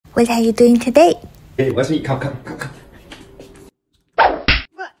What are you doing today? Hey, watch me. Come.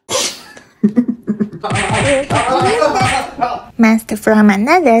 Master from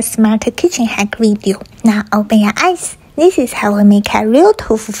another smart kitchen hack video. Now open your eyes. This is how we make a real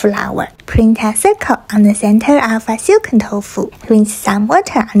tofu flour. Print a circle on the center of a silken tofu. Rinse some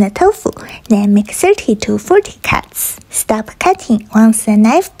water on the tofu. Then make 30 to 40 cuts. Stop cutting once the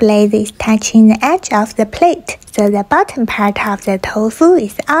knife blade is touching the edge of the plate, so the bottom part of the tofu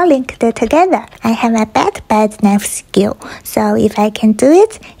is all linked together. I have a bad knife skill, so if I can do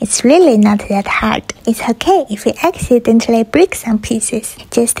it, it's really not that hard. It's okay if you accidentally break some pieces.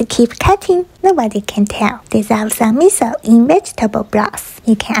 Just keep cutting, nobody can tell. Dissolve some miso in vegetable broth.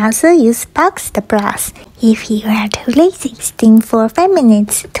 You can also use boxed broth. If you are too lazy, steam for 5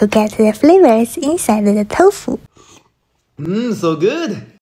 minutes to get the flavors inside the tofu. So good!